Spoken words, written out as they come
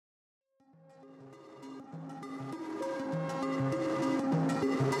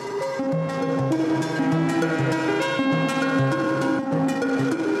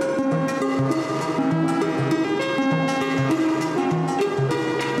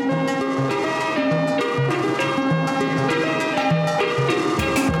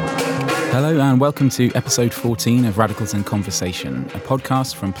and welcome to episode 14 of Radicals in Conversation, a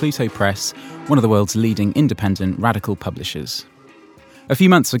podcast from Pluto Press, one of the world's leading independent radical publishers. A few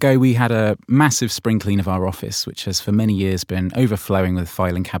months ago, we had a massive spring clean of our office, which has for many years been overflowing with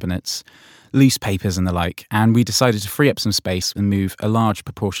filing cabinets, loose papers and the like, and we decided to free up some space and move a large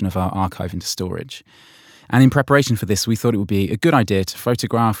proportion of our archive into storage. And in preparation for this, we thought it would be a good idea to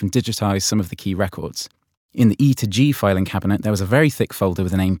photograph and digitise some of the key records. In the E to G filing cabinet, there was a very thick folder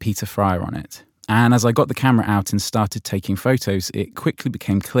with the name Peter Fryer on it. And as I got the camera out and started taking photos, it quickly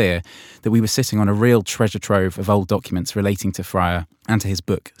became clear that we were sitting on a real treasure trove of old documents relating to Fryer and to his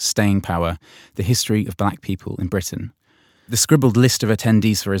book, Staying Power, The History of Black People in Britain. The scribbled list of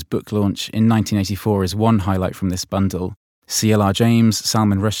attendees for his book launch in 1984 is one highlight from this bundle. C.L.R. James,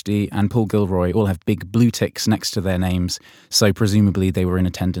 Salman Rushdie and Paul Gilroy all have big blue ticks next to their names, so presumably they were in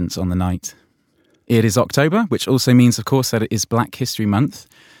attendance on the night. It is October, which also means, of course, that it is Black History Month,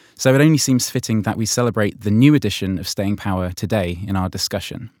 so it only seems fitting that we celebrate the new edition of Staying Power today in our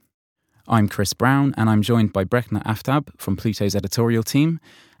discussion. I'm Chris Brown, and I'm joined by Brechna Aftab from Pluto's editorial team,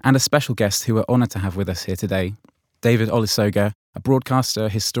 and a special guest who we're honoured to have with us here today, David Olusoga, a broadcaster,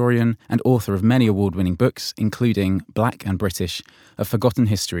 historian, and author of many award-winning books, including Black and British, A Forgotten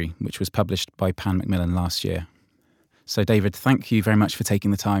History, which was published by Pan Macmillan last year. So, David, thank you very much for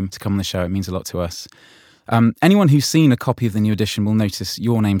taking the time to come on the show. It means a lot to us. Anyone who's seen a copy of the new edition will notice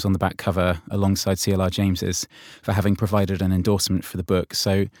your name's on the back cover alongside C.L.R. James's for having provided an endorsement for the book.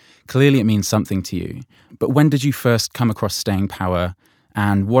 So clearly it means something to you. But when did you first come across Staying Power,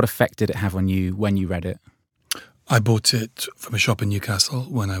 and what effect did it have on you when you read it? I bought it from a shop in Newcastle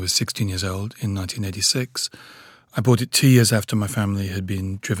when I was 16 years old in 1986. I bought it 2 years after my family had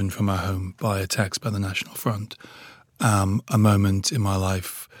been driven from our home by attacks by the National Front. A moment in my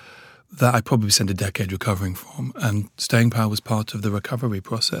life that I probably spent a decade recovering from, and Staying Power was part of the recovery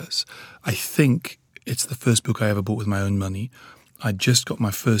process. I think it's the first book I ever bought with my own money. I just got my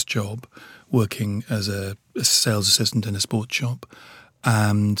first job working as a sales assistant in a sports shop,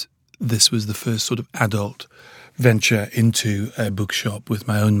 and this was the first sort of adult venture into a bookshop with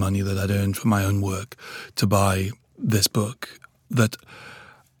my own money that I'd earned from my own work to buy this book that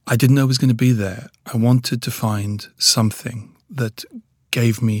I didn't know was going to be there. I wanted to find something that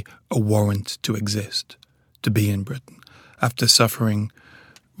gave me a warrant to exist, to be in Britain, after suffering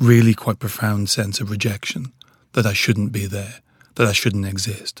really quite profound sense of rejection, that I shouldn't be there, that I shouldn't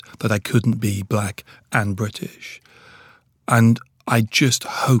exist, that I couldn't be Black and British. And I just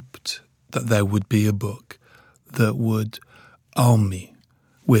hoped that there would be a book that would arm me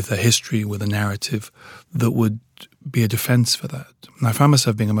with a history, with a narrative that would be a defence for that. And I found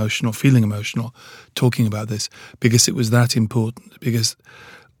myself being emotional, feeling emotional, talking about this, because it was that important, because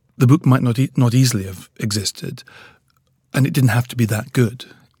the book might not easily have existed, and it didn't have to be that good.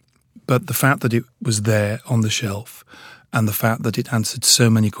 But the fact that it was there on the shelf, and the fact that it answered so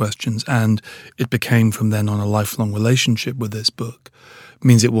many questions, and it became from then on a lifelong relationship with this book,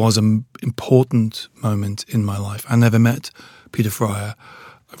 means it was an important moment in my life. I never met Peter Fryer.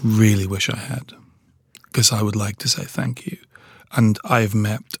 I really wish I had, because I would like to say thank you. And I've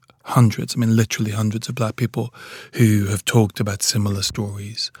met hundreds, literally hundreds of Black people who have talked about similar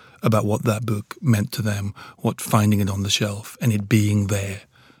stories, about what that book meant to them, what finding it on the shelf and it being there,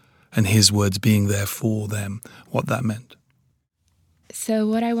 and his words being there for them, what that meant. So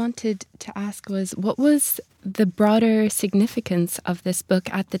what I wanted to ask was, what was the broader significance of this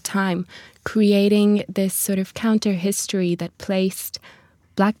book at the time, creating this sort of counter-history that placed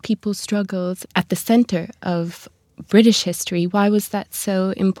Black people's struggles at the center of British history? Why was that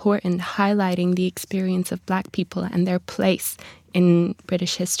so important, highlighting the experience of Black people and their place in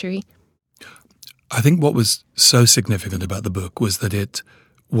British history? I think what was so significant about the book was that it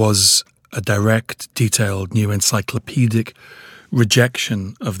was a direct, detailed, new encyclopedic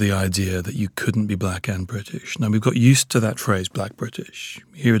rejection of the idea that you couldn't be Black and British. Now, we've got used to that phrase, Black British.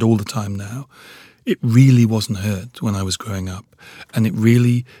 We hear it all the time now. It really wasn't heard when I was growing up, and it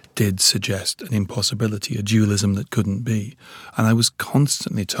really did suggest an impossibility, a dualism that couldn't be. And I was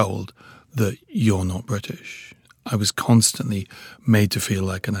constantly told that you're not British. I was constantly made to feel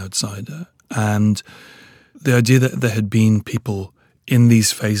like an outsider. And the idea that there had been people in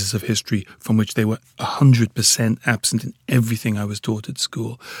these phases of history from which they were 100% absent in everything I was taught at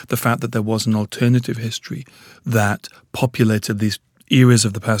school, the fact that there was an alternative history that populated these eras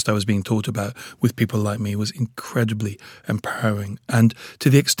of the past I was being taught about with people like me was incredibly empowering. And to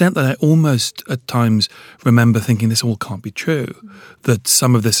the extent that I almost at times remember thinking this all can't be true, that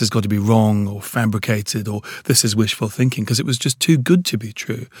some of this has got to be wrong or fabricated or this is wishful thinking, because it was just too good to be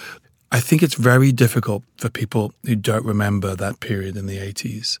true. I think it's very difficult for people who don't remember that period in the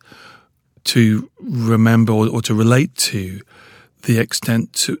 80s to remember or to relate to the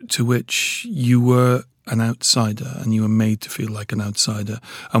extent to which you were an outsider and you were made to feel like an outsider.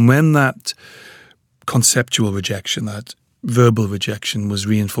 And when that conceptual rejection, that verbal rejection was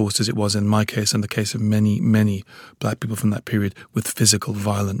reinforced, as it was in my case and the case of many, many black people from that period, with physical,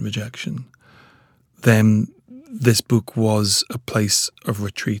 violent rejection, then this book was a place of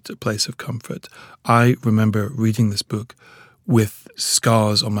retreat, a place of comfort. I remember reading this book with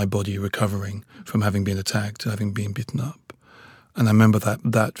scars on my body recovering from having been attacked, having been beaten up. And I remember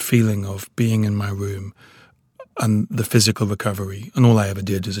that feeling of being in my room and the physical recovery. And all I ever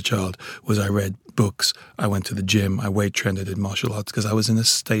did as a child was I read books, I went to the gym, I weight trained, I did martial arts because I was in a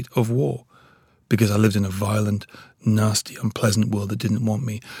state of war. Because I lived in a violent, nasty, unpleasant world that didn't want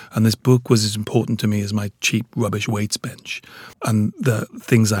me. And this book was as important to me as my cheap rubbish weights bench and the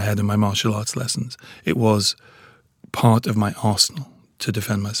things I had in my martial arts lessons. It was part of my arsenal to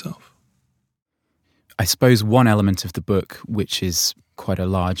defend myself. I suppose one element of the book, which is quite a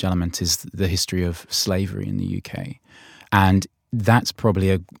large element, is the history of slavery in the UK. And that's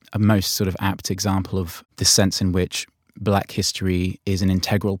probably a most sort of apt example of the sense in which black history is an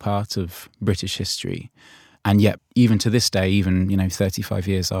integral part of British history. And yet, even to this day, even 35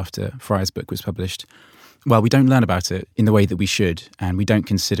 years after Frye's book was published, well, we don't learn about it in the way that we should, and we don't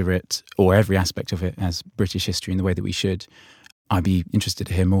consider it, or every aspect of it, as British history in the way that we should. I'd be interested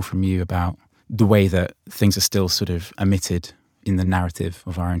to hear more from you about the way that things are still sort of omitted in the narrative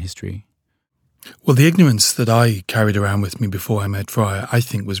of our own history. Well, the ignorance that I carried around with me before I met Frye, I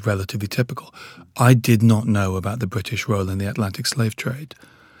think, was relatively typical. I did not know about the British role in the Atlantic slave trade.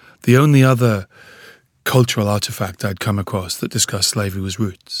 The only other cultural artifact I'd come across that discussed slavery was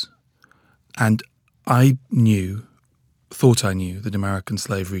Roots. And I thought I knew that American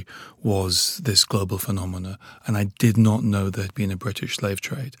slavery was this global phenomena, and I did not know there had been a British slave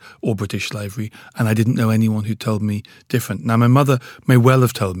trade or British slavery, and I didn't know anyone who told me different. Now, my mother may well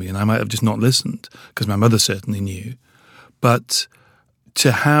have told me, and I might have just not listened, because my mother certainly knew. But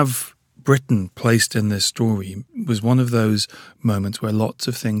to have Britain placed in this story was one of those moments where lots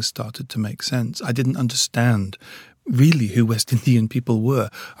of things started to make sense. I didn't understand really who West Indian people were.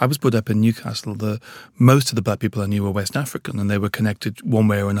 I was brought up in Newcastle. Most of the black people I knew were West African, and they were connected one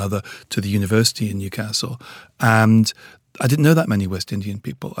way or another to the university in Newcastle. And I didn't know that many West Indian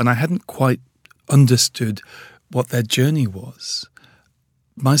people, and I hadn't quite understood what their journey was.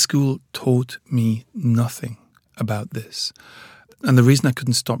 My school taught me nothing about this. And the reason I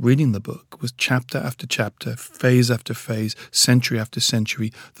couldn't stop reading the book was chapter after chapter, phase after phase, century after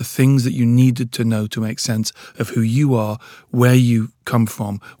century, the things that you needed to know to make sense of who you are, where you come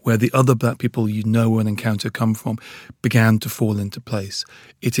from, where the other black people you know and encounter come from, began to fall into place.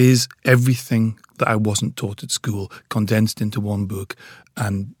 It is everything that I wasn't taught at school, condensed into one book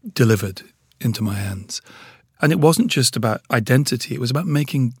and delivered into my hands. And it wasn't just about identity, it was about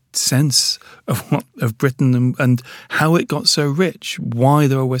making sense of Britain and how it got so rich, why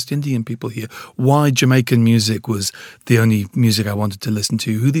there are West Indian people here, why Jamaican music was the only music I wanted to listen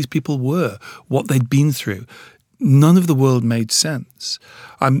to, who these people were, what they'd been through. None of the world made sense.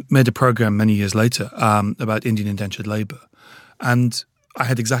 I made a program many years later about Indian indentured labour, and I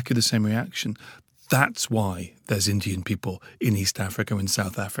had exactly the same reaction. That's why there's Indian people in East Africa, in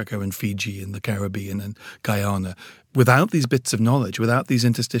South Africa, in Fiji, in the Caribbean and Guyana. Without these bits of knowledge, without these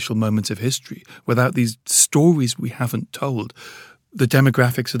interstitial moments of history, without these stories we haven't told, the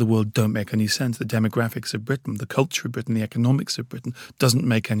demographics of the world don't make any sense. The demographics of Britain, the culture of Britain, the economics of Britain doesn't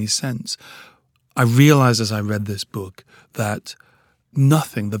make any sense. I realised as I read this book that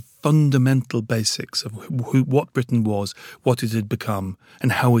nothing, the fundamental basics of what Britain was, what it had become,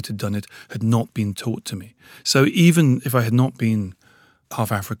 and how it had done it, had not been taught to me. So even if I had not been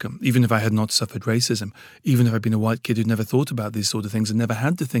half African, even if I had not suffered racism, even if I'd been a white kid who'd never thought about these sort of things and never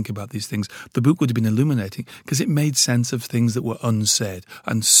had to think about these things, the book would have been illuminating because it made sense of things that were unsaid,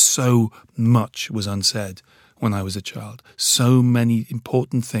 and so much was unsaid when I was a child. So many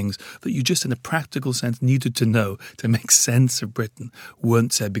important things that you just in a practical sense needed to know to make sense of Britain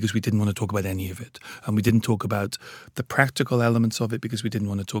weren't said because we didn't want to talk about any of it. And we didn't talk about the practical elements of it because we didn't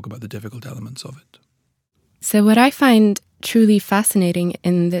want to talk about the difficult elements of it. So what I find truly fascinating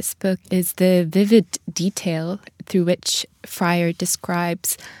in this book is the vivid detail through which Frye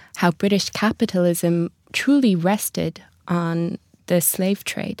describes how British capitalism truly rested on the slave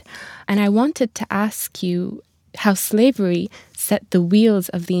trade. And I wanted to ask you how slavery set the wheels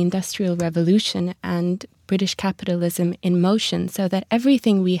of the Industrial Revolution and British capitalism in motion so that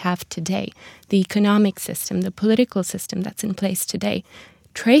everything we have today, the economic system, the political system that's in place today,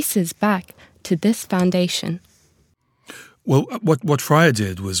 traces back to this foundation. Well, what Frye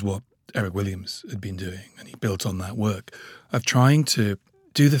did was what Eric Williams had been doing, and he built on that work, of trying to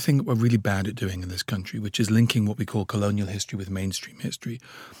do the thing that we're really bad at doing in this country, which is linking what we call colonial history with mainstream history,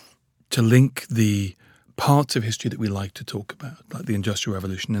 to link the parts of history that we like to talk about, like the Industrial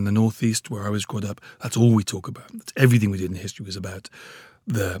Revolution. In the Northeast, where I was brought up, that's all we talk about. That's everything we did in history was about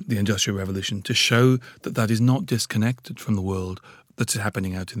the Industrial Revolution, to show that that is not disconnected from the world that's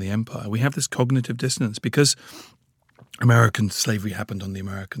happening out in the empire. We have this cognitive dissonance because American slavery happened on the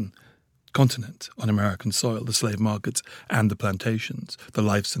American continent, on American soil. The slave markets and the plantations, the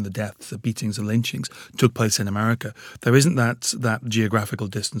lives and the deaths, the beatings and lynchings took place in America. There isn't that geographical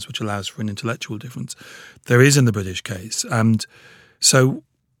distance which allows for an intellectual difference. There is in the British case. And so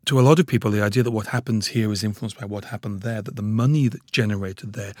to a lot of people, the idea that what happens here is influenced by what happened there, that the money that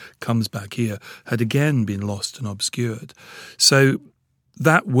generated there comes back here, had again been lost and obscured. So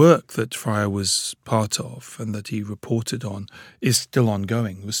that work that Fryer was part of and that he reported on is still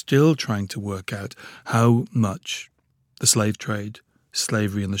ongoing. We're still trying to work out how much the slave trade,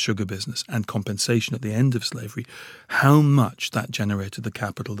 slavery and the sugar business, and compensation at the end of slavery, how much that generated the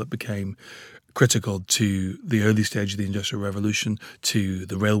capital that became critical to the early stage of the Industrial Revolution, to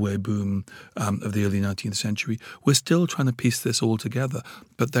the railway boom of the early 19th century. We're still trying to piece this all together.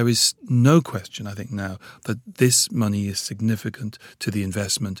 But there is no question, I think now, that this money is significant to the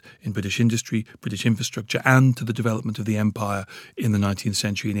investment in British industry, British infrastructure, and to the development of the empire in the 19th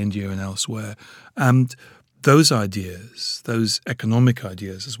century in India and elsewhere. And those ideas, those economic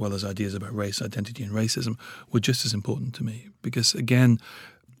ideas, as well as ideas about race, identity and racism, were just as important to me. Because, again,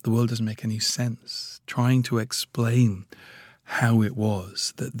 the world doesn't make any sense. Trying to explain how it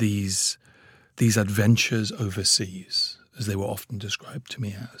was that these adventures overseas, as they were often described to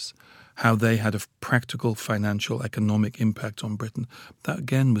me as, how they had a practical, financial, economic impact on Britain, that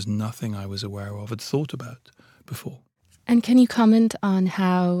again was nothing I was aware of, had thought about before. And can you comment on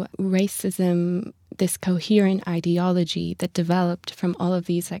how racism, this coherent ideology that developed from all of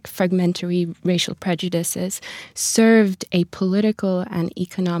these like fragmentary racial prejudices, served a political and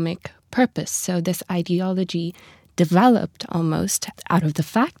economic purpose? So this ideology developed almost out of the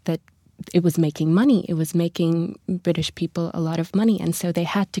fact that it was making money. It was making British people a lot of money. And so they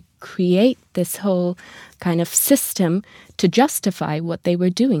had to create this whole kind of system to justify what they were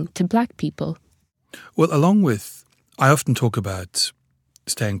doing to black people. Well, along with, I often talk about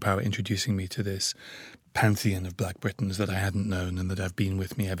Staying Power introducing me to this pantheon of Black Britons that I hadn't known and that have been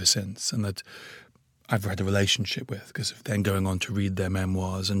with me ever since, and that I've had a relationship with because of then going on to read their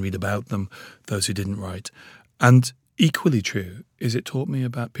memoirs and read about them, those who didn't write. And equally true is it taught me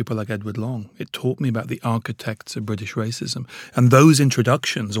about people like Edward Long. It taught me about the architects of British racism. And those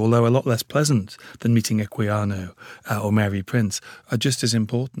introductions, although a lot less pleasant than meeting Equiano or Mary Prince, are just as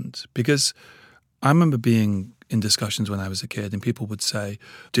important. Because I remember being in discussions when I was a kid, and people would say,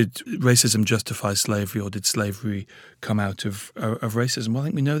 did racism justify slavery, or did slavery come out of racism? Well, I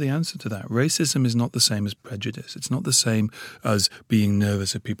think we know the answer to that. Racism is not the same as prejudice. It's not the same as being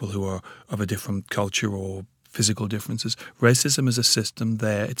nervous at people who are of a different culture or physical differences. Racism is a system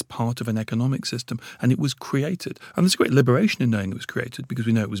there. It's part of an economic system, and it was created. And there's a great liberation in knowing it was created because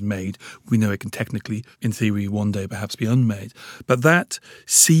we know it was made. We know it can technically, in theory, one day perhaps be unmade. But that,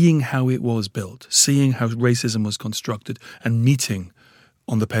 seeing how it was built, seeing how racism was constructed, and meeting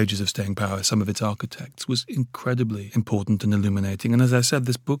on the pages of Staying Power some of its architects was incredibly important and illuminating. And as I said,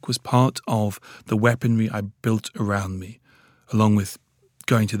 this book was part of the weaponry I built around me, along with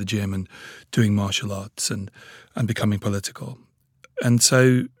going to the gym and doing martial arts and becoming political. And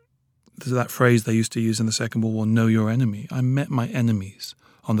so there's that phrase they used to use in the Second World War, know your enemy. I met my enemies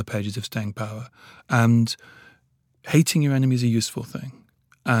on the pages of Staying Power. And hating your enemy is a useful thing.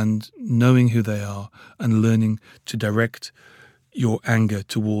 And knowing who they are and learning to direct your anger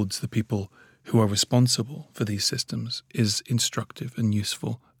towards the people who are responsible for these systems is instructive and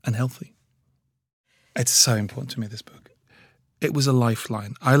useful and healthy. It's so important to me, this book. It was a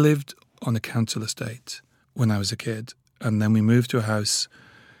lifeline. I lived on a council estate when I was a kid, and then we moved to a house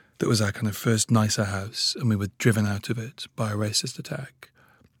that was our kind of first nicer house, and we were driven out of it by a racist attack.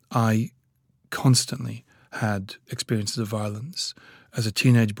 I constantly had experiences of violence. As a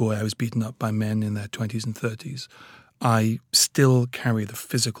teenage boy, I was beaten up by men in their 20s and 30s. I still carry the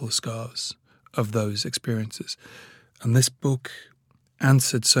physical scars of those experiences. And this book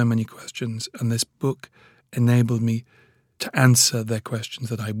answered so many questions, and this book enabled me to answer their questions,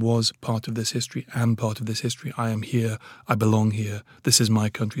 that I was part of this history, am part of this history. I am here. I belong here. This is my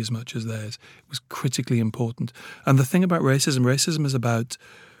country as much as theirs. It was critically important. And the thing about racism is about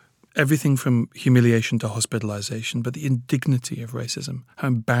everything from humiliation to hospitalization, but the indignity of racism, how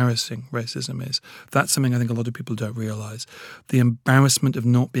embarrassing racism is. That's something I think a lot of people don't realize. The embarrassment of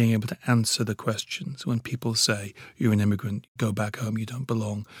not being able to answer the questions when people say, you're an immigrant, go back home, you don't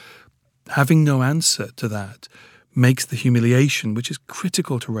belong. Having no answer to that makes the humiliation, which is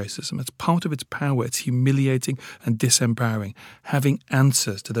critical to racism. It's part of its power. It's humiliating and disempowering. Having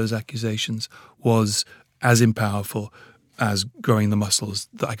answers to those accusations was as powerful as growing the muscles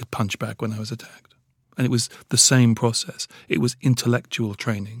that I could punch back when I was attacked. And it was the same process. It was intellectual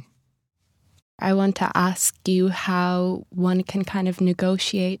training. I want to ask you how one can kind of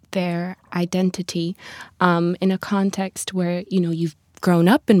negotiate their identity in a context where, you know, you've grown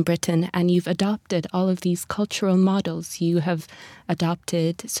up in Britain and you've adopted all of these cultural models. You have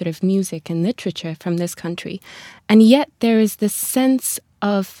adopted sort of music and literature from this country. And yet there is this sense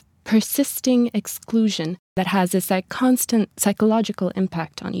of persisting exclusion that has this like constant psychological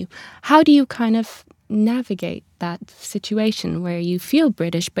impact on you. How do you kind of navigate that situation where you feel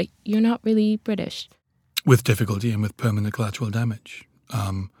British, but you're not really British? With difficulty and with permanent collateral damage.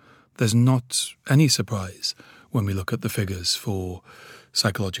 There's not any surprise when we look at the figures for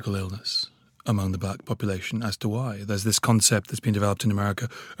psychological illness among the black population as to why. There's this concept that's been developed in America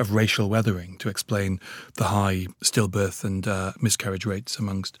of racial weathering to explain the high stillbirth and miscarriage rates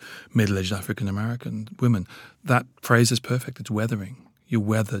amongst middle-aged African American women. That phrase is perfect. It's weathering. You're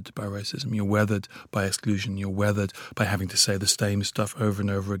weathered by racism. You're weathered by exclusion. You're weathered by having to say the same stuff over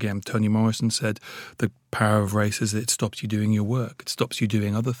and over again. Toni Morrison said the power of race is that it stops you doing your work. It stops you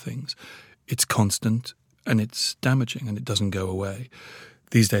doing other things. It's constant and it's damaging and it doesn't go away.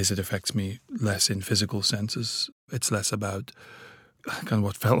 These days it affects me less in physical senses. It's less about kind of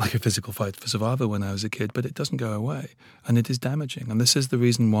what felt like a physical fight for survival when I was a kid, but it doesn't go away and it is damaging. And this is the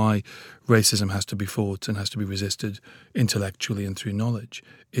reason why racism has to be fought and has to be resisted intellectually and through knowledge,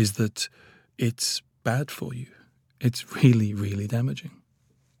 is that it's bad for you. It's really, really damaging.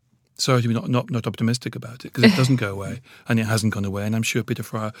 Sorry to be not optimistic about it, because it doesn't go away and it hasn't gone away. And I'm sure Peter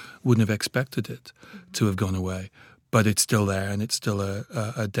Fryer wouldn't have expected it to have gone away. But it's still there and it's still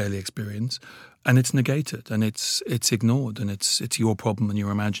a daily experience. And it's negated and it's ignored and it's your problem and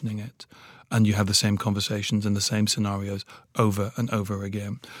you're imagining it. And you have the same conversations and the same scenarios over and over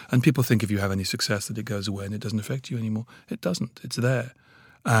again. And people think if you have any success that it goes away and it doesn't affect you anymore. It doesn't. It's there.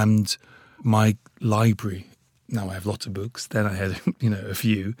 And my library, now I have lots of books, then I had a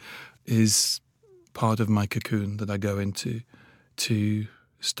few, is part of my cocoon that I go into to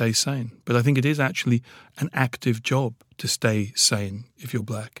stay sane. But I think it is actually an active job to stay sane if you're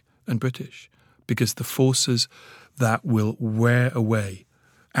black and British, because the forces that will wear away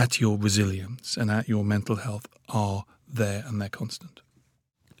at your resilience and at your mental health are there and they're constant.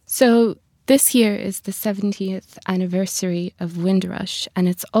 So this year is the 70th anniversary of Windrush, and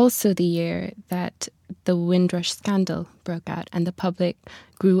it's also the year that the Windrush scandal broke out and the public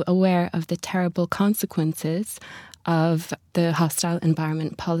grew aware of the terrible consequences of the hostile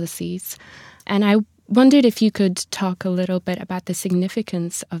environment policies. And I wondered if you could talk a little bit about the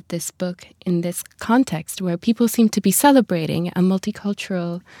significance of this book in this context where people seem to be celebrating a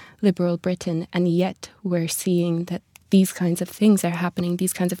multicultural liberal Britain, and yet we're seeing that these kinds of things are happening,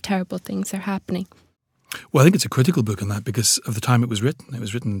 these kinds of terrible things are happening. Well, I think it's a critical book on that because of the time it was written. It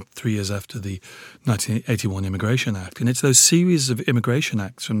was written 3 years after the 1981 Immigration Act. And it's those series of immigration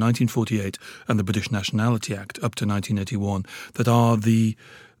acts from 1948 and the British Nationality Act up to 1981 that are the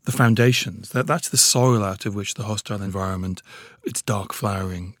foundations. That's the soil out of which the hostile environment, its dark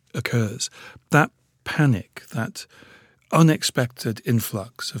flowering, occurs. That panic, that unexpected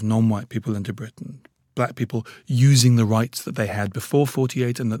influx of non-white people into Britain, black people using the rights that they had before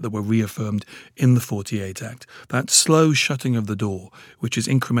 48 and that were reaffirmed in the 48 Act. That slow shutting of the door, which is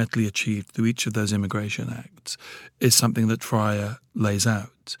incrementally achieved through each of those immigration acts, is something that Fryer lays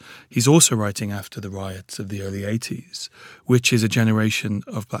out. He's also writing after the riots of the early 80s, which is a generation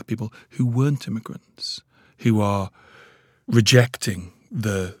of black people who weren't immigrants, who are rejecting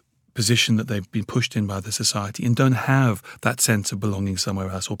the position that they've been pushed in by the society and don't have that sense of belonging somewhere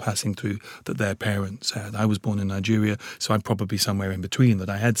else or passing through that their parents had. I was born in Nigeria, so I'm probably somewhere in between, that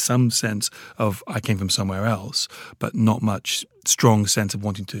I had some sense of I came from somewhere else, but not much strong sense of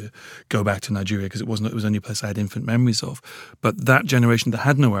wanting to go back to Nigeria because it was the only place I had infant memories of. But that generation that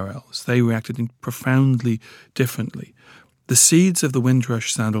had nowhere else, they reacted profoundly differently. The seeds of the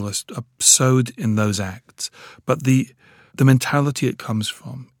Windrush scandal are sowed in those acts, but the mentality it comes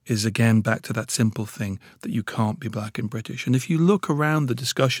from is again back to that simple thing that you can't be black and British. And if you look around the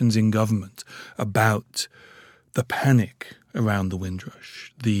discussions in government about the panic around the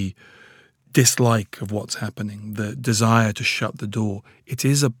Windrush, the dislike of what's happening, the desire to shut the door. It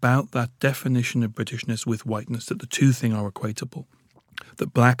is about that definition of Britishness with whiteness, that the two things are equatable,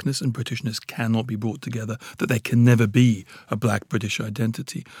 that blackness and Britishness cannot be brought together, that there can never be a black British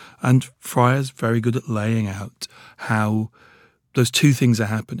identity. And Fryer's very good at laying out how those two things are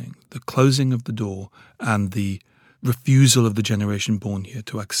happening, the closing of the door and the refusal of the generation born here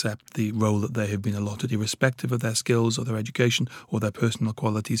to accept the role that they have been allotted, irrespective of their skills or their education or their personal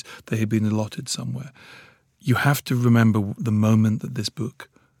qualities, they have been allotted somewhere. You have to remember the moment that this book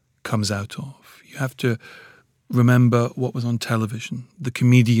comes out of. You have to remember what was on television, the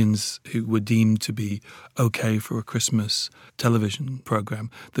comedians who were deemed to be okay for a Christmas television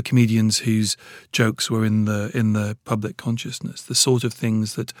program, the comedians whose jokes were in the public consciousness, the sort of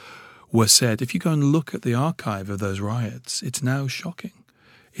things that were said. If you go and look at the archive of those riots, it's now shocking.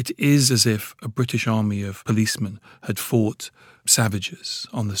 It is as if a British army of policemen had fought savages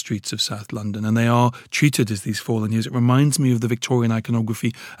on the streets of South London, and they are treated as these fallen heroes. It reminds me of the Victorian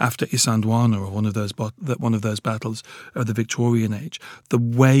iconography after Isandlwana, or one of those battles of the Victorian age. The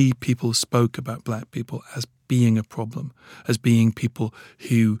way people spoke about black people as being a problem, as being people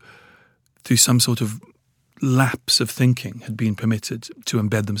who, through some sort of lapse of thinking, had been permitted to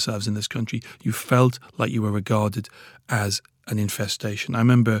embed themselves in this country. You felt like you were regarded as an infestation. I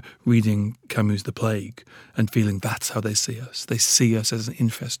remember reading Camus' The Plague and feeling that's how they see us. They see us as an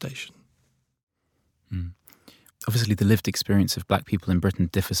infestation. Obviously, the lived experience of black people in Britain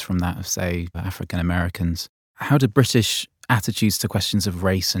differs from that of, say, African Americans. How do British attitudes to questions of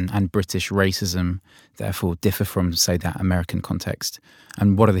race and British racism therefore differ from, say, that American context?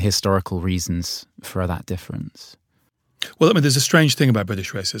 And what are the historical reasons for that difference? Well, I mean, there's a strange thing about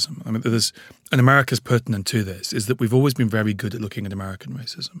British racism. I mean, and America's pertinent to this, is that we've always been very good at looking at American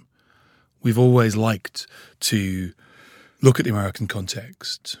racism. We've always liked to look at the American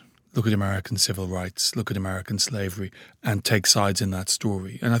context, look at American civil rights, look at American slavery, and take sides in that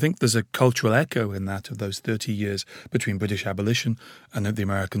story. And I think there's a cultural echo in that of those 30 years between British abolition and the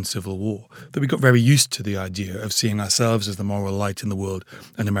American Civil War, that we got very used to the idea of seeing ourselves as the moral light in the world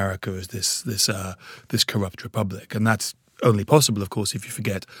and America as this corrupt republic. And that's only possible, of course, if you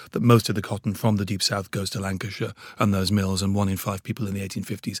forget that most of the cotton from the Deep South goes to Lancashire and those mills, and 1 in 5 people in the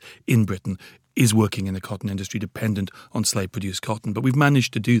 1850s in Britain is working in the cotton industry dependent on slave-produced cotton. But we've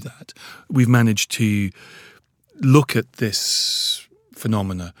managed to do that. We've managed to look at this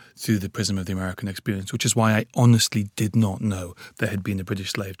phenomena through the prism of the American experience, which is why I honestly did not know there had been a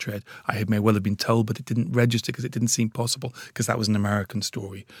British slave trade. I may well have been told, but it didn't register because it didn't seem possible, because that was an American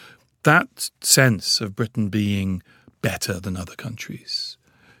story. That sense of Britain being better than other countries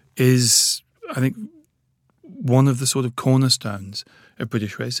is, I think, one of the sort of cornerstones of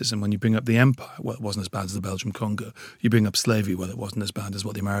British racism. When you bring up the empire, well, it wasn't as bad as the Belgian Congo. You bring up slavery, well, it wasn't as bad as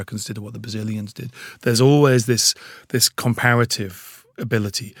what the Americans did or what the Brazilians did. There's always this comparative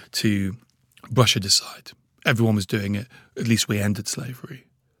ability to brush it aside. Everyone was doing it. At least we ended slavery.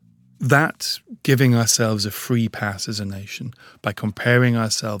 That giving ourselves a free pass as a nation by comparing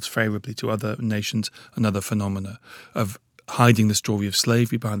ourselves favourably to other nations and other phenomena, of hiding the story of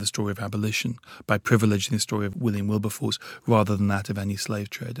slavery behind the story of abolition, by privileging the story of William Wilberforce rather than that of any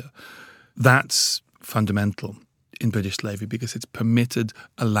slave trader. That's fundamental in British slavery because it's permitted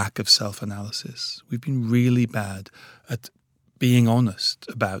a lack of self-analysis. We've been really bad at being honest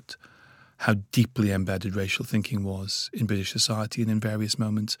about how deeply embedded racial thinking was in British society and in various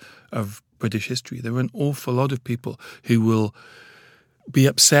moments of British history. There are an awful lot of people who will be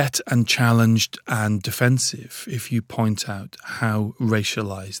upset and challenged and defensive if you point out how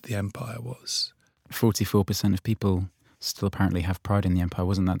racialized the empire was. 44% of people still apparently have pride in the empire.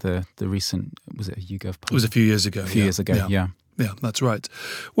 Wasn't that the recent, was it a YouGov poll? It was a few years ago. Years ago, yeah. Yeah, that's right.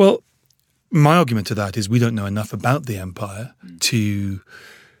 Well, my argument to that is we don't know enough about the empire to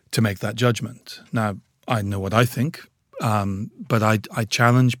make that judgment. Now, I know what I think, but I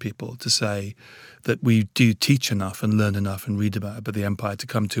challenge people to say that we do teach enough and learn enough and read about the empire to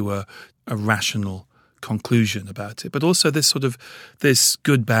come to a rational conclusion about it. But also this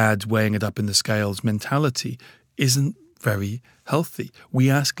good-bad weighing it up in the scales mentality isn't very healthy.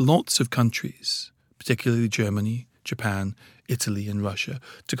 We ask lots of countries, particularly Germany, Japan, Italy and Russia,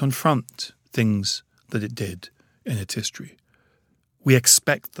 to confront things that it did in its history. We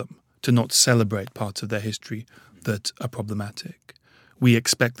expect them to not celebrate parts of their history that are problematic. We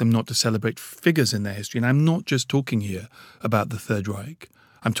expect them not to celebrate figures in their history. And I'm not just talking here about the Third Reich.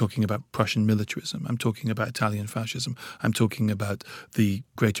 I'm talking about Prussian militarism. I'm talking about Italian fascism. I'm talking about the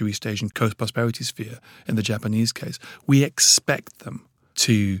Greater East Asian Coast Prosperity Sphere in the Japanese case. We expect them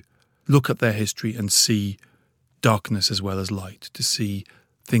to look at their history and see darkness as well as light, to see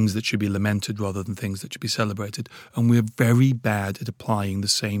things that should be lamented rather than things that should be celebrated. And we're very bad at applying the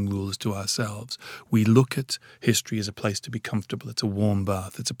same rules to ourselves. We look at history as a place to be comfortable. It's a warm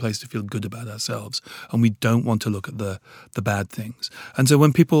bath. It's a place to feel good about ourselves. And we don't want to look at the bad things. And so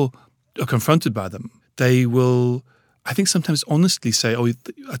when people are confronted by them, they will, I think, sometimes honestly say, oh,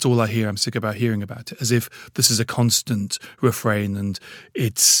 that's all I hear, I'm sick about hearing about it, as if this is a constant refrain and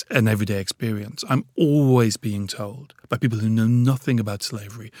it's an everyday experience. I'm always being told by people who know nothing about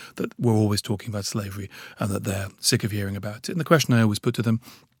slavery that we're always talking about slavery and that they're sick of hearing about it. And the question I always put to them,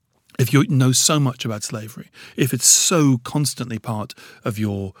 if you know so much about slavery, if it's so constantly part of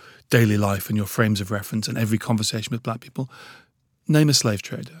your daily life and your frames of reference and every conversation with black people, name a slave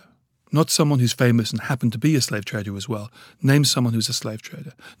trader. Not someone who's famous and happened to be a slave trader as well. Name someone who's a slave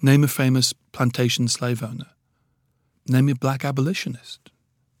trader. Name a famous plantation slave owner. Name a black abolitionist.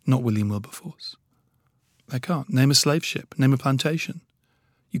 Not William Wilberforce. They can't. Name a slave ship. Name a plantation.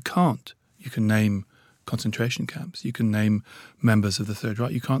 You can't. You can name concentration camps. You can name members of the Third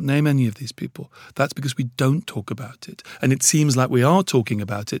Reich. You can't name any of these people. That's because we don't talk about it. And it seems like we are talking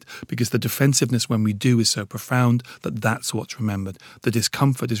about it because the defensiveness when we do is so profound that that's what's remembered. The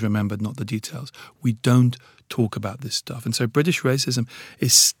discomfort is remembered, not the details. We don't talk about this stuff. And so British racism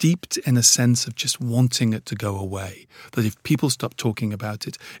is steeped in a sense of just wanting it to go away. That if people stop talking about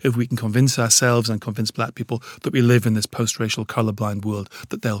it, if we can convince ourselves and convince black people that we live in this post-racial colourblind world,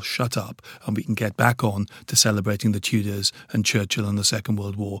 that they'll shut up and we can get back on to celebrating the Tudors and Churchill and the Second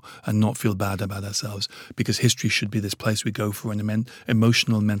World War and not feel bad about ourselves, because history should be this place we go for an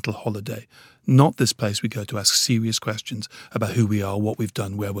emotional mental holiday, not this place we go to ask serious questions about who we are, what we've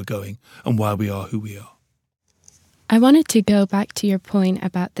done, where we're going, and why we are who we are. I wanted to go back to your point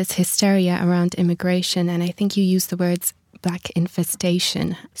about this hysteria around immigration, and I think you used the words black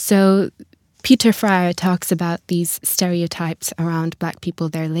infestation. So Peter Fryer talks about these stereotypes around black people.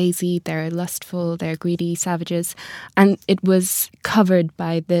 They're lazy, they're lustful, they're greedy savages. And it was covered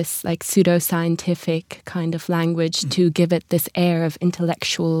by this like pseudoscientific kind of language to give it this air of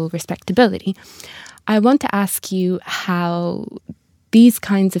intellectual respectability. I want to ask you how these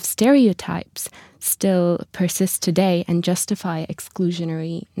kinds of stereotypes still persist today and justify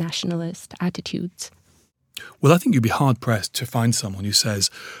exclusionary nationalist attitudes. Well, I think you'd be hard-pressed to find someone who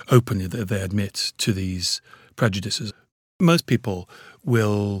says openly that they admit to these prejudices. Most people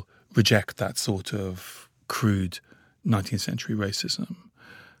will reject that sort of crude 19th century racism,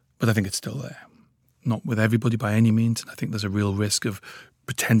 but I think it's still there. Not with everybody by any means, and I think there's a real risk of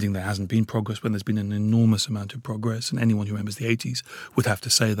pretending there hasn't been progress when there's been an enormous amount of progress, and anyone who remembers the 80s would have to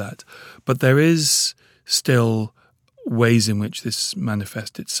say that. But there is still ways in which this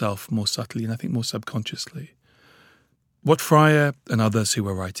manifests itself more subtly and I think more subconsciously. What Fryer and others who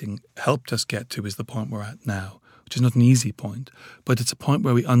were writing helped us get to is the point we're at now, which is not an easy point, but it's a point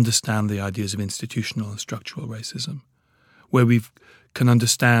where we understand the ideas of institutional and structural racism, where we can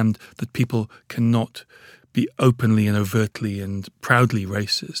understand that people cannot be openly and overtly and proudly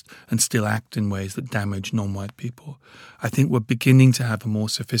racist and still act in ways that damage non-white people. I think we're beginning to have a more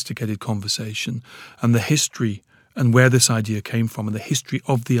sophisticated conversation, and the history and where this idea came from and the history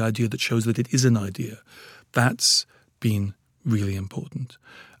of the idea that shows that it is an idea, that's been really important.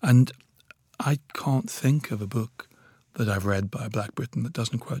 And I can't think of a book that I've read by a black Briton that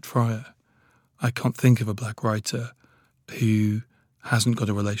doesn't quote Fryer. I can't think of a black writer who hasn't got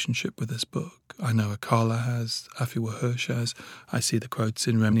a relationship with this book. I know Akala has, Afua Hirsch has. I see the quotes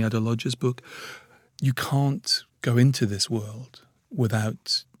in Remi Adolodge's book. You can't go into this world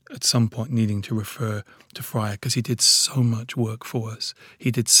without at some point needing to refer to Fryer, because he did so much work for us. He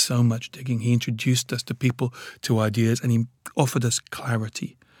did so much digging. He introduced us to people, to ideas, and he offered us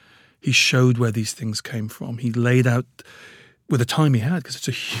clarity. He showed where these things came from. He laid out, with the time he had, because it's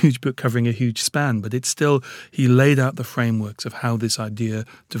a huge book covering a huge span, but it's still, he laid out the frameworks of how this idea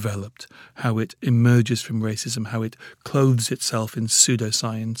developed, how it emerges from racism, how it clothes itself in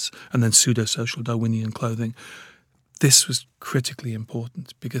pseudoscience and then pseudo-social Darwinian clothing. This was critically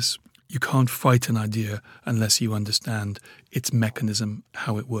important because you can't fight an idea unless you understand its mechanism,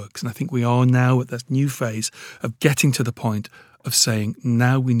 how it works. And I think we are now at that new phase of getting to the point of saying,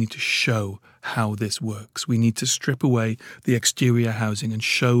 now we need to show how this works. We need to strip away the exterior housing and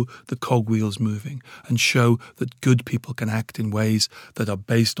show the cogwheels moving and show that good people can act in ways that are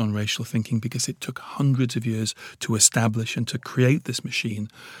based on racial thinking, because it took hundreds of years to establish and to create this machine.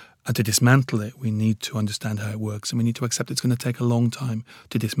 And to dismantle it, we need to understand how it works, and we need to accept it's going to take a long time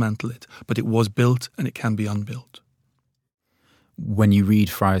to dismantle it. But it was built and it can be unbuilt. When you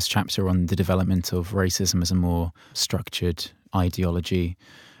read Fryer's chapter on the development of racism as a more structured ideology,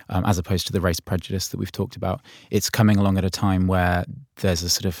 as opposed to the race prejudice that we've talked about. It's coming along at a time where there's a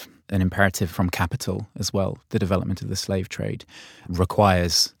sort of an imperative from capital as well. The development of the slave trade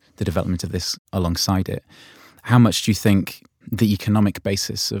requires the development of this alongside it. How much do you think the economic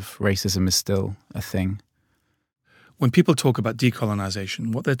basis of racism is still a thing? When people talk about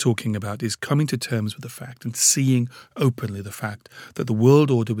decolonization, what they're talking about is coming to terms with the fact and seeing openly the fact that the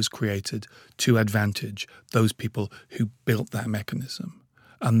world order was created to advantage those people who built that mechanism,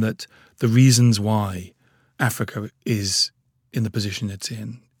 and that the reasons why Africa is in the position it's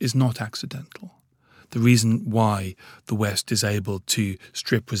in is not accidental. The reason why the West is able to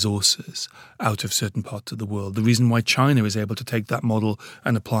strip resources out of certain parts of the world, the reason why China is able to take that model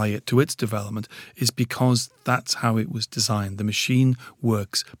and apply it to its development is because that's how it was designed. The machine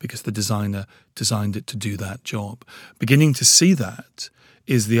works because the designer designed it to do that job. Beginning to see that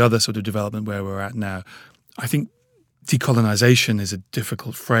is the other sort of development where we're at now. I think decolonization is a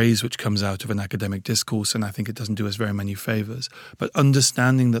difficult phrase which comes out of an academic discourse, and I think it doesn't do us very many favors. But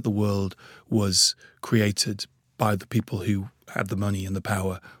understanding that the world was created by the people who had the money and the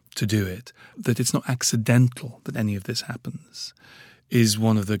power to do it, that it's not accidental that any of this happens, is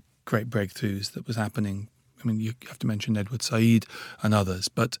one of the great breakthroughs that was happening. I mean, you have to mention Edward Said and others,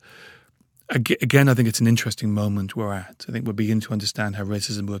 but again, I think it's an interesting moment we're at. I think we're beginning to understand how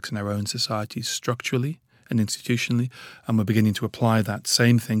racism works in our own societies structurally and institutionally, and we're beginning to apply that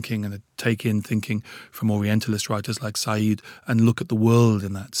same thinking and take in thinking from Orientalist writers like Said and look at the world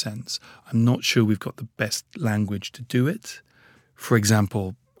in that sense. I'm not sure we've got the best language to do it. For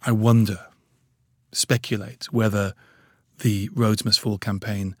example, I speculate whether the Rhodes Must Fall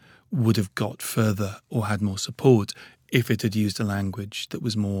campaign would have got further or had more support if it had used a language that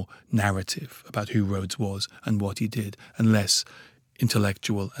was more narrative about who Rhodes was and what he did, and less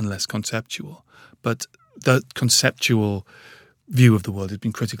intellectual and less conceptual. But the conceptual view of the world has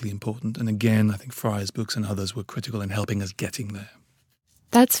been critically important. And again, I think Fry's books and others were critical in helping us getting there.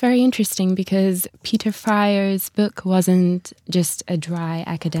 That's very interesting, because Peter Fryer's book wasn't just a dry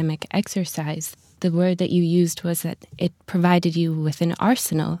academic exercise. The word that you used was that it provided you with an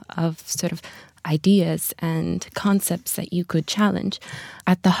arsenal of sort of ideas and concepts that you could challenge.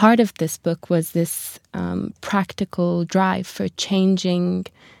 At the heart of this book was this practical drive for changing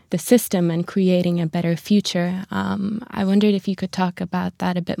the system and creating a better future. I wondered if you could talk about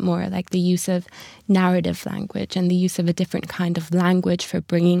that a bit more, like the use of narrative language and the use of a different kind of language for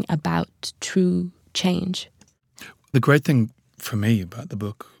bringing about true change. The great thing for me about the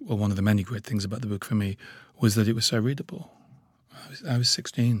book, or one of the many great things about the book for me, was that it was so readable. I was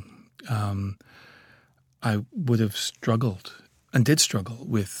 16. I would have struggled, and did struggle,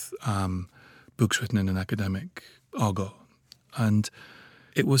 with books written in an academic argot. And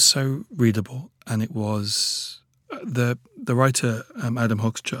it was so readable, and it was the writer Adam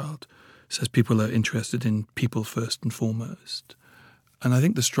Hochschild says people are interested in people first and foremost. And I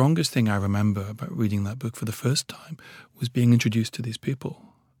think the strongest thing I remember about reading that book for the first time was being introduced to these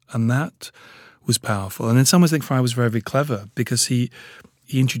people, and that was powerful. And in some ways, I think Fry was very, very clever, because he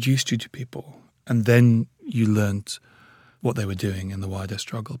introduced you to people, and then you learnt what they were doing in the wider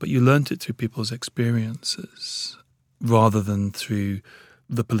struggle. But you learnt it through people's experiences rather than through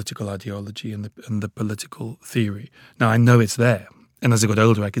the political ideology and the political theory. Now, I know it's there, and as I got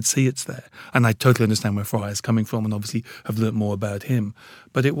older, I could see it's there, and I totally understand where Fry is coming from, and obviously have learnt more about him.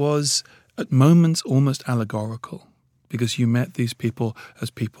 But it was, at moments, almost allegorical, because you met these people as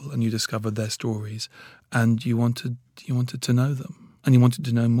people, and you discovered their stories, and you wanted to know them, and you wanted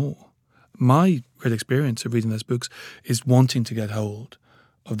to know more. My great experience of reading those books is wanting to get hold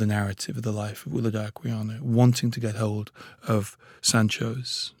of the narrative of the life of Olaudah Equiano, wanting to get hold of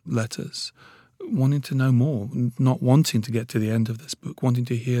Sancho's letters, wanting to know more, not wanting to get to the end of this book, wanting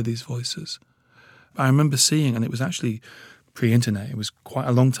to hear these voices. I remember seeing, and it was actually pre-internet, it was quite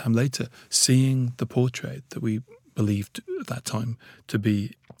a long time later, seeing the portrait that we believed at that time to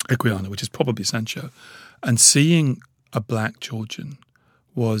be Equiano, which is probably Sancho, and seeing a black Georgian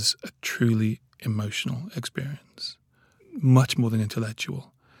was a truly emotional experience, much more than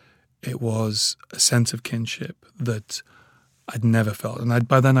intellectual. It was a sense of kinship that I'd never felt. And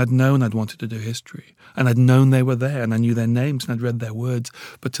by then I'd known I'd wanted to do history, and I'd known they were there, and I knew their names, and I'd read their words.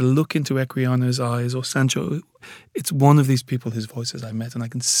 But to look into Equiano's eyes, or Sancho, it's one of these people whose voices I met, and I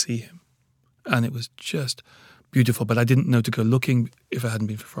can see him. And it was just beautiful. But I didn't know to go looking if it hadn't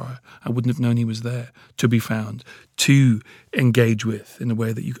been for Fryer. I wouldn't have known he was there, to be found, to engage with in a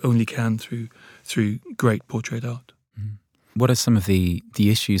way that you only can through great portrait art. What are some of the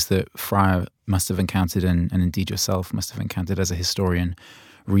issues that Fryer must have encountered, and indeed yourself must have encountered as a historian,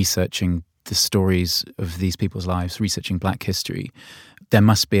 researching the stories of these people's lives, researching Black history? there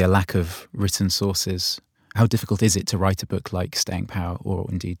must be a lack of written sources. How difficult is it to write a book like Staying Power, or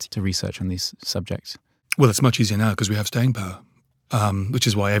indeed to research on these subjects? Well, it's much easier now because we have Staying Power, which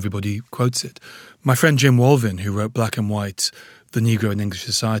is why everybody quotes it. My friend Jim Walvin, who wrote Black and White, The Negro in English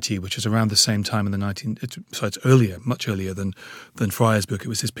Society, which is around the same time in the it's earlier, much earlier than Fryer's book. It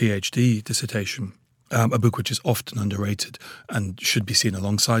was his PhD dissertation, a book which is often underrated and should be seen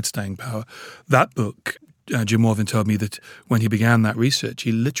alongside Staying Power. That book, Jim Walvin told me that when he began that research,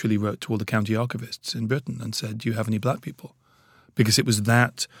 he literally wrote to all the county archivists in Britain and said, "Do you have any black people?" Because it was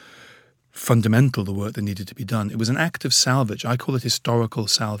that fundamental, the work that needed to be done. It was an act of salvage. I call it historical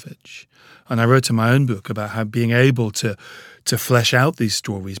salvage. And I wrote in my own book about how being able to flesh out these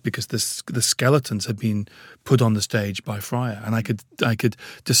stories, because the skeletons had been put on the stage by Fryer, and I could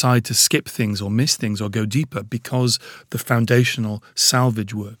decide to skip things or miss things or go deeper because the foundational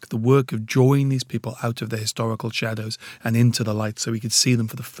salvage work, the work of drawing these people out of their historical shadows and into the light so we could see them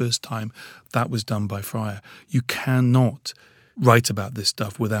for the first time, that was done by Fryer. You cannot write about this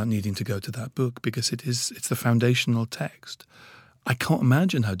stuff without needing to go to that book because it's the foundational text. I can't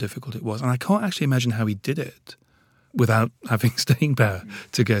imagine how difficult it was, and I can't actually imagine how he did it without having Staying Power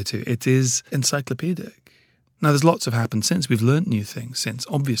to go to. It is encyclopedic. Now, there's lots have happened since. We've learnt new things since.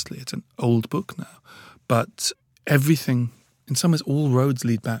 Obviously, it's an old book now. But everything, in some ways, all roads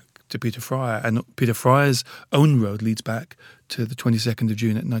lead back to Peter Fryer. And Peter Fryer's own road leads back to the 22nd of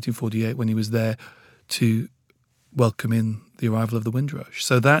June 1948 when he was there to welcome in the arrival of the Windrush.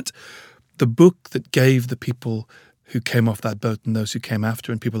 So that the book that gave the people who came off that boat and those who came after,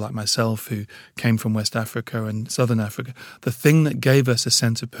 and people like myself who came from West Africa and Southern Africa, the thing that gave us a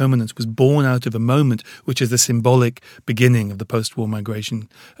sense of permanence was born out of a moment which is the symbolic beginning of the post-war migration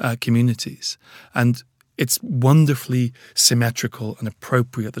communities. And it's wonderfully symmetrical and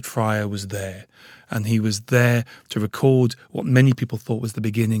appropriate that Fryer was there. And he was there to record what many people thought was the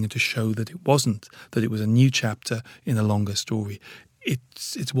beginning and to show that it wasn't, that it was a new chapter in a longer story.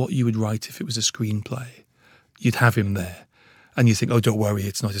 It's what you would write if it was a screenplay. You'd have him there. And you think, oh, don't worry,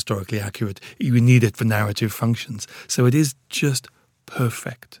 it's not historically accurate. You need it for narrative functions. So it is just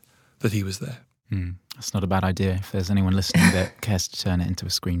perfect that he was there. That's not a bad idea if there's anyone listening that cares to turn it into a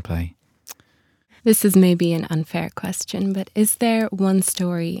screenplay. This is maybe an unfair question, but is there one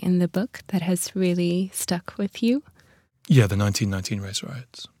story in the book that has really stuck with you? Yeah, the 1919 race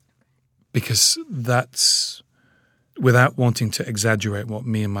riots. Because that's, without wanting to exaggerate what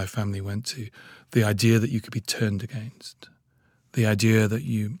me and my family went to, the idea that you could be turned against, the idea that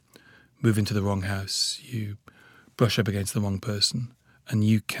you move into the wrong house, you brush up against the wrong person, and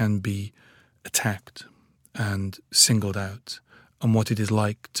you can be attacked and singled out, and what it is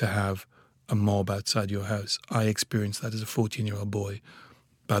like to have a mob outside your house. I experienced that as a 14-year-old boy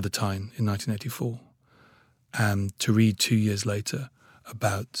by the Tyne in 1984. And to read 2 years later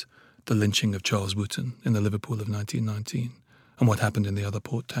about the lynching of Charles Wooten in the Liverpool of 1919 and what happened in the other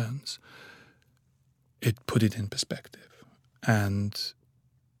port towns, it put it in perspective. And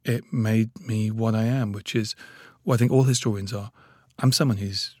it made me what I am, which is what I think all historians are. I'm someone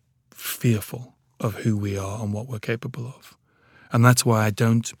who's fearful of who we are and what we're capable of. And that's why I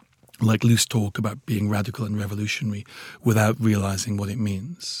don't like loose talk about being radical and revolutionary without realizing what it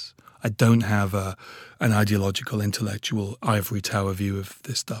means. I don't have an ideological, intellectual ivory tower view of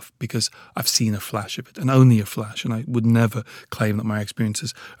this stuff because I've seen a flash of it, and only a flash, and I would never claim that my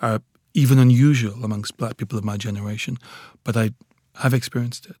experiences are even unusual amongst black people of my generation, but I have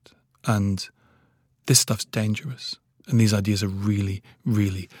experienced it. And this stuff's dangerous. And these ideas are really,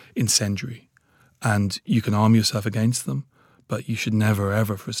 really incendiary. And you can arm yourself against them, but you should never,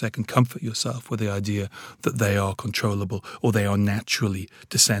 ever for a second comfort yourself with the idea that they are controllable or they are naturally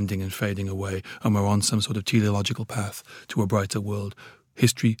descending and fading away and we're on some sort of teleological path to a brighter world.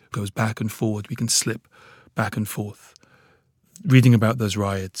 History goes back and forward. We can slip back and forth. Reading about those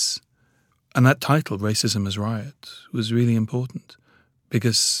riots, and that title, Racism as Riot, was really important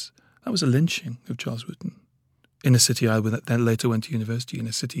because that was a lynching of Charles Wooten in a city I then later went to university, in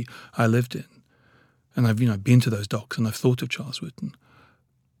a city I lived in. And I've been to those docks and I've thought of Charles Wooten.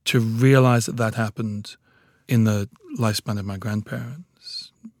 To realise that happened in the lifespan of my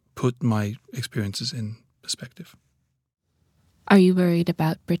grandparents put my experiences in perspective. Are you worried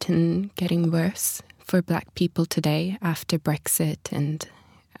about Britain getting worse for black people today after Brexit and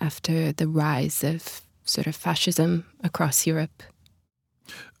after the rise of sort of fascism across Europe?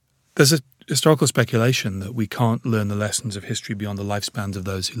 There's a historical speculation that we can't learn the lessons of history beyond the lifespans of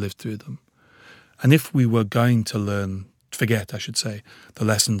those who lived through them. And if we were going to forget, the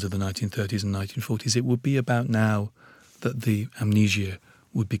lessons of the 1930s and 1940s, it would be about now that the amnesia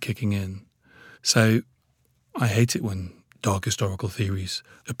would be kicking in. So I hate it when dark historical theories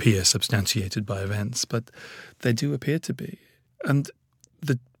appear substantiated by events, but they do appear to be. And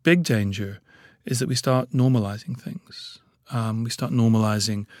the big danger is that we start normalizing things. We start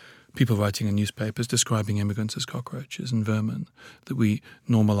normalizing people writing in newspapers describing immigrants as cockroaches and vermin, that we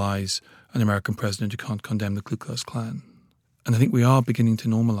normalize an American president who can't condemn the Ku Klux Klan. And I think we are beginning to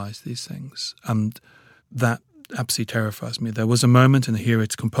normalize these things, and that absolutely terrifies me. There was a moment, and here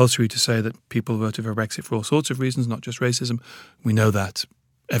it's compulsory to say that people voted for Brexit for all sorts of reasons, not just racism. We know that.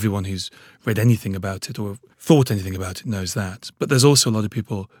 Everyone who's read anything about it or thought anything about it knows that. But there's also a lot of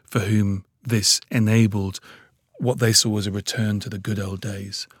people for whom this enabled what they saw as a return to the good old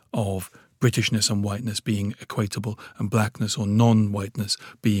days of Britishness and whiteness being equatable and blackness or non-whiteness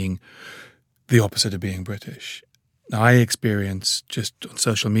being the opposite of being British. Now, I experienced just on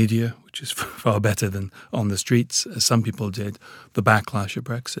social media, which is far better than on the streets, as some people did, the backlash of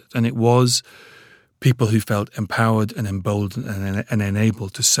Brexit. And it was people who felt empowered and emboldened and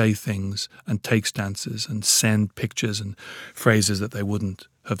enabled to say things and take stances and send pictures and phrases that they wouldn't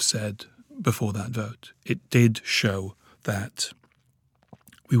have said before that vote. It did show that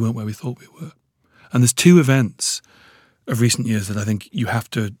we weren't where we thought we were. And there's two events of recent years that I think you have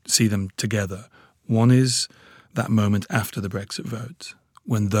to see them together. One is that moment after the Brexit vote,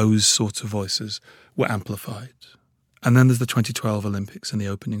 when those sorts of voices were amplified. And then there's the 2012 Olympics and the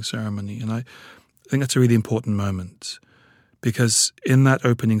opening ceremony. And I think that's a really important moment, because in that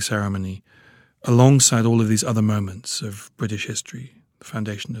opening ceremony, alongside all of these other moments of British history, the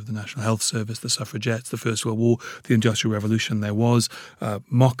foundation of the National Health Service, the suffragettes, the First World War, the Industrial Revolution, there was a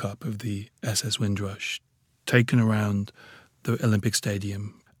mock-up of the SS Windrush taken around the Olympic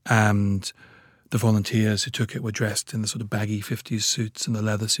Stadium, and the volunteers who took it were dressed in the sort of baggy 50s suits and the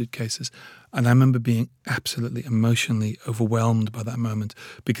leather suitcases. And I remember being absolutely emotionally overwhelmed by that moment,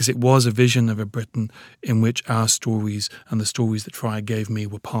 because it was a vision of a Britain in which our stories and the stories that Fryer gave me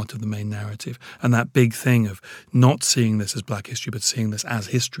were part of the main narrative. And that big thing of not seeing this as black history, but seeing this as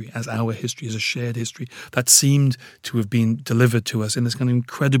history, as our history, as a shared history, that seemed to have been delivered to us in this kind of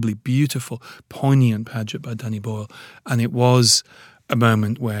incredibly beautiful, poignant pageant by Danny Boyle. And it was a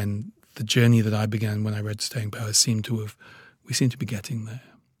moment when the journey that I began when I read Staying Power we seem to be getting there.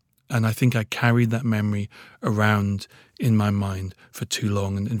 And I think I carried that memory around in my mind for too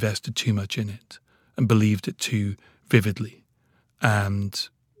long and invested too much in it and believed it too vividly. And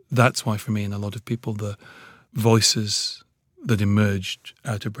that's why for me and a lot of people, the voices that emerged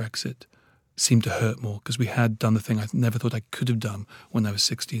out of Brexit seemed to hurt more, because we had done the thing I never thought I could have done when I was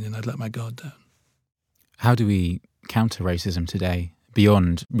 16 and I'd let my guard down. How do we counter racism today?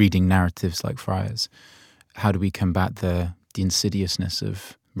 Beyond reading narratives like Fryer's, how do we combat the insidiousness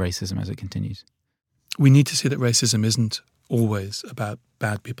of racism as it continues? We need to see that racism isn't always about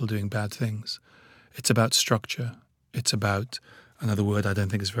bad people doing bad things. It's about structure. It's about, another word I don't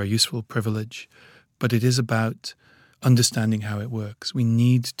think is very useful, privilege. But it is about understanding how it works. We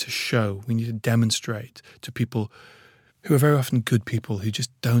need to demonstrate to people who are very often good people who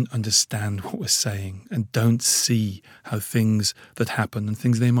just don't understand what we're saying and don't see how things that happen and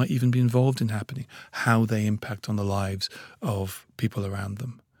things they might even be involved in happening, how they impact on the lives of people around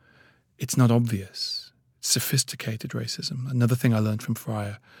them. It's not obvious. It's sophisticated racism. Another thing I learned from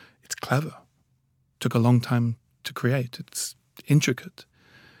Fryer, it's clever. Took a long time to create. It's intricate.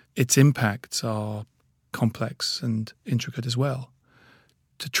 Its impacts are complex and intricate as well.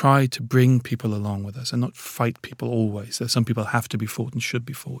 To try to bring people along with us and not fight people always. There's some people have to be fought and should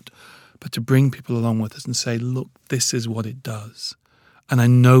be fought. But to bring people along with us and say, look, this is what it does. And I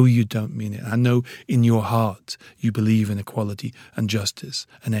know you don't mean it. I know in your heart you believe in equality and justice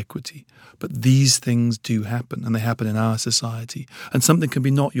and equity. But these things do happen, and they happen in our society. And something can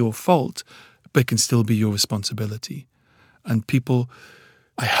be not your fault, but it can still be your responsibility. And people,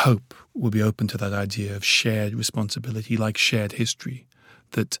 I hope, will be open to that idea of shared responsibility, like shared history.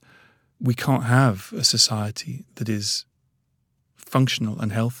 That we can't have a society that is functional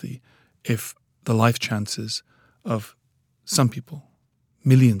and healthy if the life chances of some people,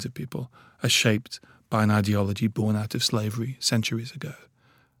 millions of people, are shaped by an ideology born out of slavery centuries ago.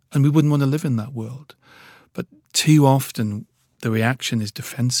 And we wouldn't want to live in that world. But too often the reaction is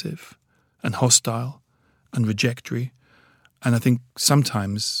defensive and hostile and rejectory. And I think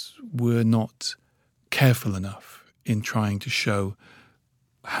sometimes we're not careful enough in trying to show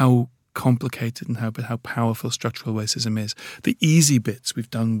how complicated and how powerful structural racism is. The easy bits we've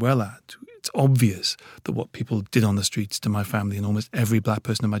done well at. It's obvious that what people did on the streets to my family and almost every black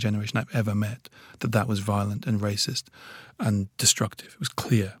person in my generation I've ever met, that was violent and racist and destructive. It was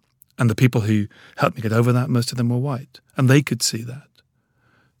clear. And the people who helped me get over that, most of them were white. And they could see that.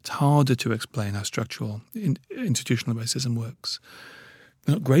 It's harder to explain how structural institutional racism works.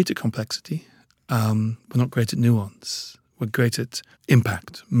 We're not great at complexity. We're not great at nuance. We're great at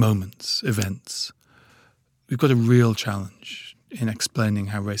impact, moments, events. We've got a real challenge in explaining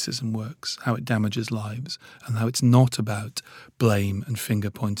how racism works, how it damages lives, and how it's not about blame and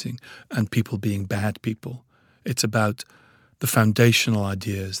finger-pointing and people being bad people. It's about the foundational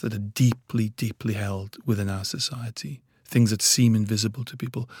ideas that are deeply, deeply held within our society, things that seem invisible to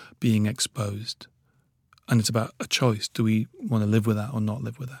people being exposed. And it's about a choice. Do we want to live with that or not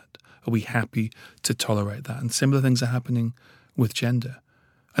live with that? Are we happy to tolerate that? And similar things are happening with gender.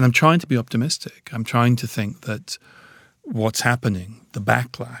 And I'm trying to be optimistic. I'm trying to think that what's happening, the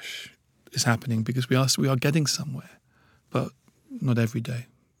backlash, is happening because we are getting somewhere, but not every day.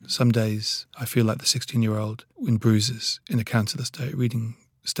 Some days I feel like the 16-year-old in bruises in a council estate reading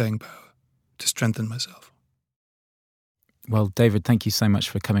Staying Power to strengthen myself. Well, David, thank you so much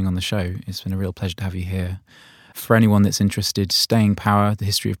for coming on the show. It's been a real pleasure to have you here. For anyone that's interested, Staying Power, The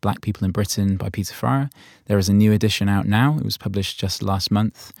History of Black People in Britain by Peter Fryer, there is a new edition out now. It was published just last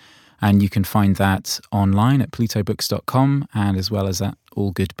month. And you can find that online at plutobooks.com and as well as at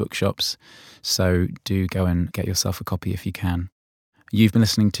all good bookshops. So do go and get yourself a copy if you can. You've been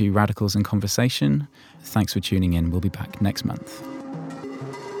listening to Radicals in Conversation. Thanks for tuning in. We'll be back next month.